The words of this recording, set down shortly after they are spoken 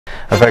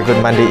A very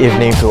good Monday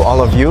evening to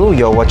all of you.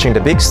 You're watching The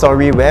Big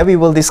Story, where we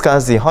will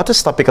discuss the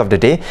hottest topic of the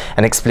day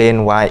and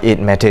explain why it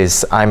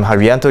matters. I'm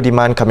Haryanto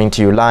Diman, coming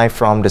to you live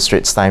from the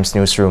Straits Times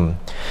newsroom.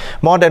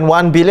 More than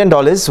 $1 billion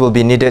will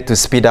be needed to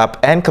speed up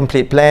and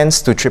complete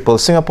plans to triple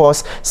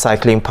Singapore's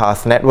cycling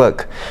path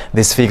network.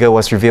 This figure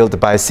was revealed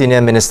by Senior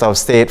Minister of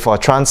State for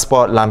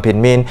Transport Lam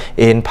Pin Min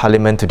in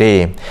Parliament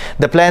today.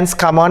 The plans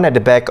come on at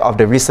the back of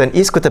the recent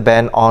e-scooter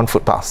ban on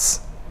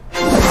footpaths.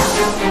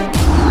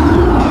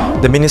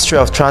 The Ministry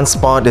of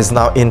Transport is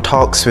now in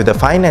talks with the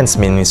Finance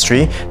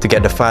Ministry to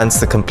get the funds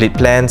to complete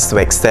plans to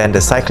extend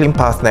the cycling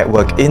path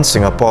network in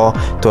Singapore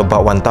to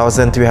about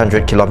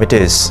 1,300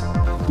 kilometres.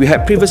 We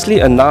had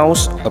previously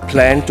announced a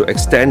plan to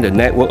extend the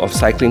network of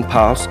cycling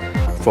paths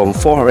from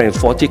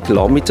 440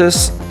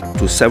 kilometres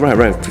to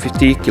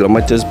 750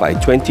 kilometres by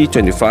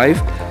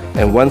 2025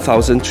 and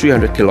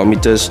 1,300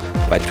 kilometres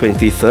by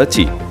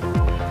 2030.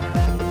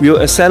 We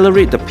will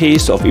accelerate the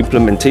pace of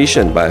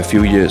implementation by a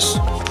few years.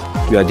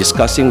 We are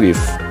discussing with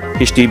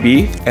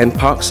HDB,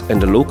 NParks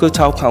and the local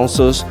town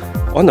councils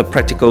on a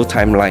practical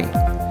timeline.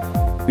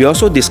 We are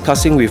also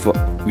discussing with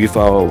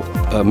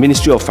our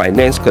Ministry of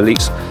Finance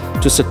colleagues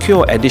to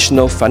secure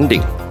additional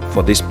funding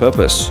for this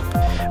purpose.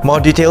 More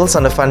details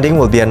on the funding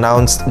will be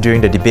announced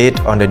during the debate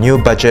on the new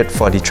budget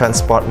for the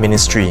Transport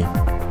Ministry.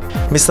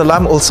 Mr.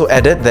 Lam also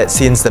added that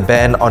since the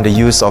ban on the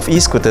use of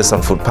e-scooters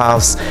on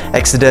footpaths,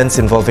 accidents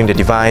involving the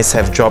device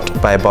have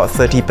dropped by about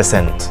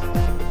 30%.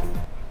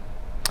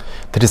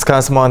 To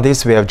discuss more on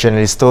this, we have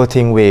journalist Toh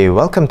Ting Wei.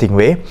 Welcome, Ting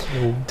Wei.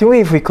 Ting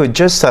Wei, if we could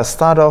just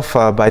start off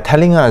by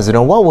telling us,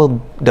 what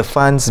will the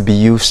funds be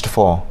used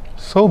for?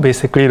 So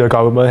basically, the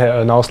government had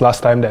announced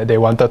last time that they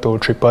wanted to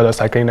triple the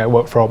cycling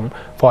network from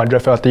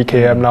 440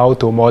 km now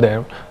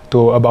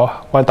to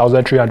about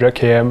 1,300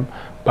 km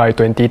by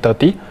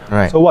 2030.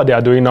 Right. So what they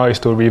are doing now is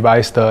to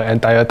revise the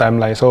entire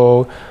timeline.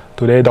 So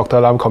today, Dr.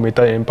 Lam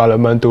committed in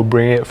Parliament to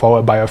bring it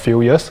forward by a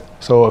few years.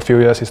 So a few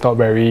years is not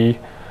very...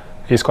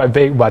 It's quite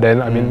vague, but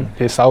then,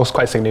 it sounds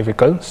quite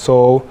significant.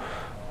 So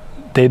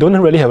they don't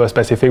really have a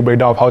specific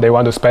breakdown of how they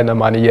want to spend the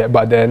money yet,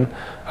 but then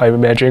I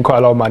imagine quite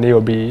a lot of money will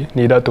be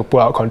needed to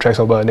put out contracts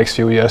over the next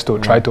few years to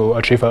try to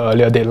achieve an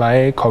earlier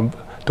deadline,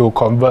 to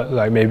convert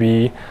like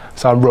maybe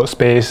some road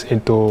space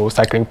into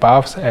cycling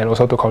paths and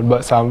also to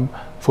convert some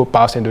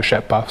footpaths into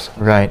shared paths.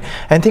 Right.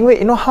 And Ting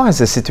Wei, how has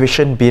the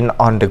situation been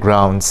on the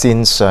ground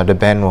since the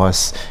ban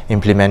was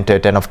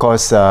implemented, and of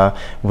course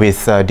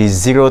with the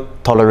zero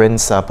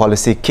tolerance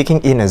policy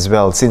kicking in as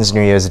well since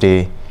New Year's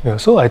Day? Yeah,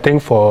 so I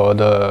think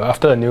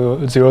after the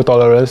new zero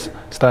tolerance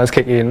stance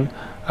kick in,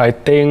 I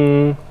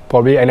think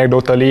probably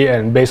anecdotally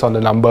and based on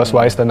the numbers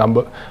wise, the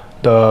number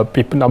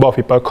of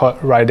people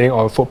caught riding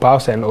on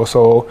footpaths and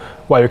also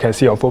what you can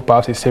see on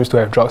footpaths, it seems to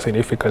have dropped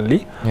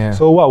significantly. Yeah.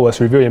 So what was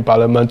revealed in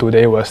Parliament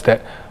today was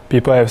that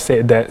people have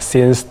said that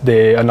since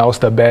they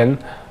announced the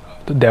ban,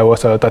 there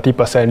was a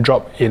 30%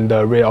 drop in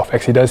the rate of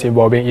accidents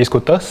involving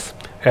e-scooters,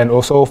 and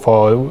also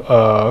for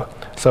a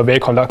survey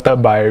conducted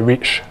by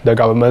REACH, the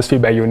government's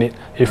feedback unit,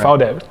 it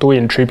found that 2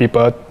 in 3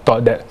 people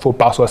thought that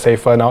footpaths were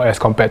safer now as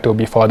compared to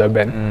before the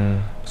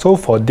ban. So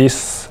for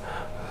this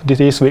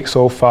week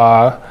so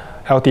far,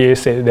 LTA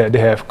said that they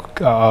have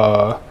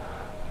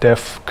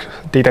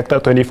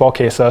detected 24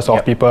 cases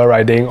of people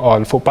riding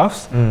on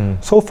footpaths.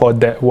 So for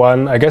that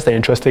one, I guess the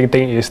interesting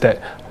thing is that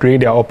during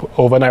their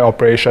overnight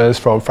operations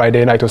from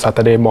Friday night to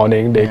Saturday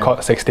morning, they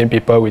caught 16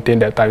 people within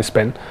that time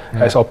span,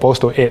 as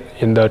opposed to 8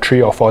 in the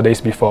 3 or 4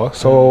 days before.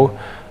 So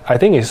I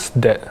think it's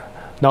that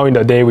now in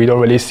the day we don't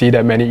really see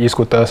that many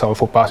e-scooters on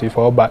footpaths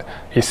before, but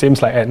it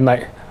seems like at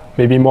night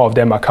maybe more of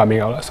them are coming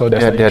out. So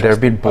that's they're a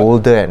bit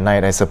bolder at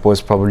night, I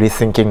suppose, probably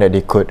thinking that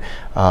they could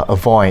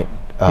avoid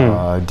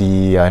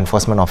the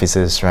enforcement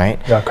officers, right?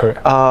 Yeah,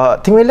 correct.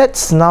 Ting Wei,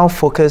 let's now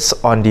focus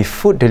on the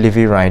food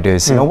delivery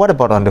riders. What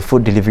about on the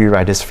food delivery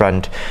riders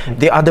front?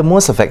 They are the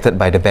most affected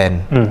by the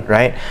ban,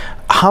 right?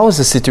 How is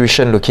the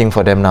situation looking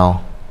for them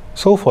now?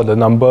 So for the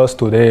numbers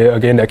today,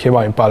 again, that came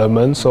out in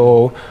Parliament,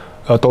 so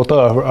a total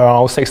of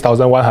around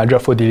 6,100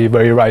 food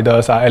delivery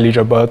riders are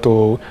eligible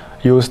to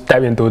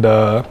tap into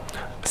the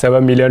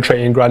 7 million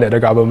trade-in grant that the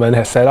government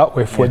has set up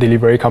with food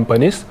delivery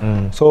companies.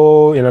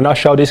 So in a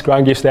nutshell, this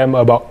grant gives them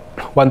about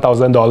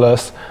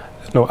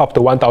 $1,000, up to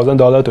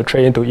 $1,000 to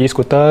trade into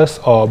e-scooters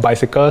or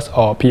bicycles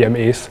or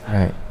PMAs.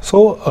 Right.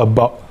 So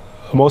about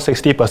almost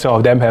 60%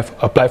 of them have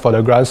applied for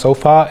the grant so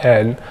far,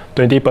 and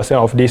 20%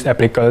 of these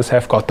applicants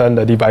have gotten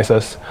the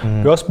devices.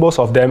 Because most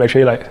of them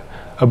actually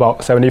about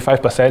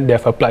 75% they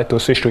have applied to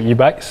switch to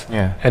e-bikes,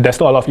 and there's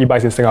not a lot of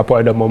e-bikes in Singapore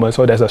at the moment,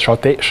 so there's a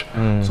shortage.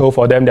 So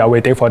for them, they are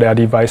waiting for their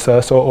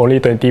devices, so only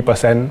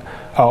 20%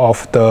 out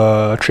of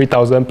the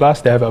 3,000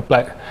 plus that have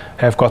applied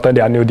have gotten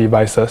their new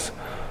devices.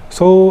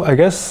 So I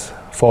guess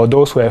for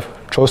those who have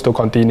chose to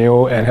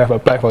continue and have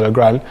applied for the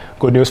grant,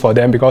 good news for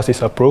them because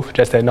it's approved,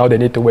 just that now they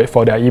need to wait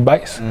for their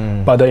e-bikes.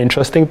 But the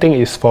interesting thing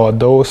is for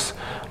those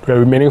the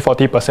remaining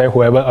 40%,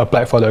 whoever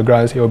applied for the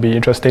grants, it will be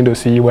interesting to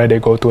see where they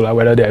go to, like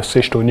whether they have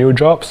switched to new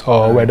jobs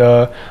or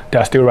whether they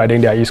are still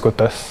riding their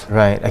e-scooters.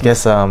 Right. I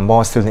guess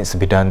more still needs to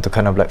be done to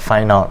kind of like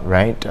find out,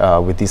 right,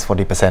 with these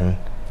 40%.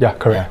 Yeah,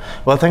 correct.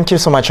 Yeah. Well, thank you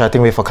so much,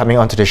 Ting Wei, for coming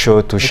onto the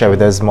show to share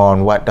with us more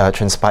on what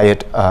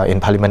transpired in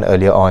Parliament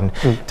earlier on.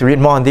 To read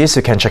more on this,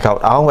 you can check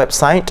out our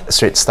website,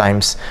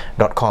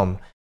 straitstimes.com.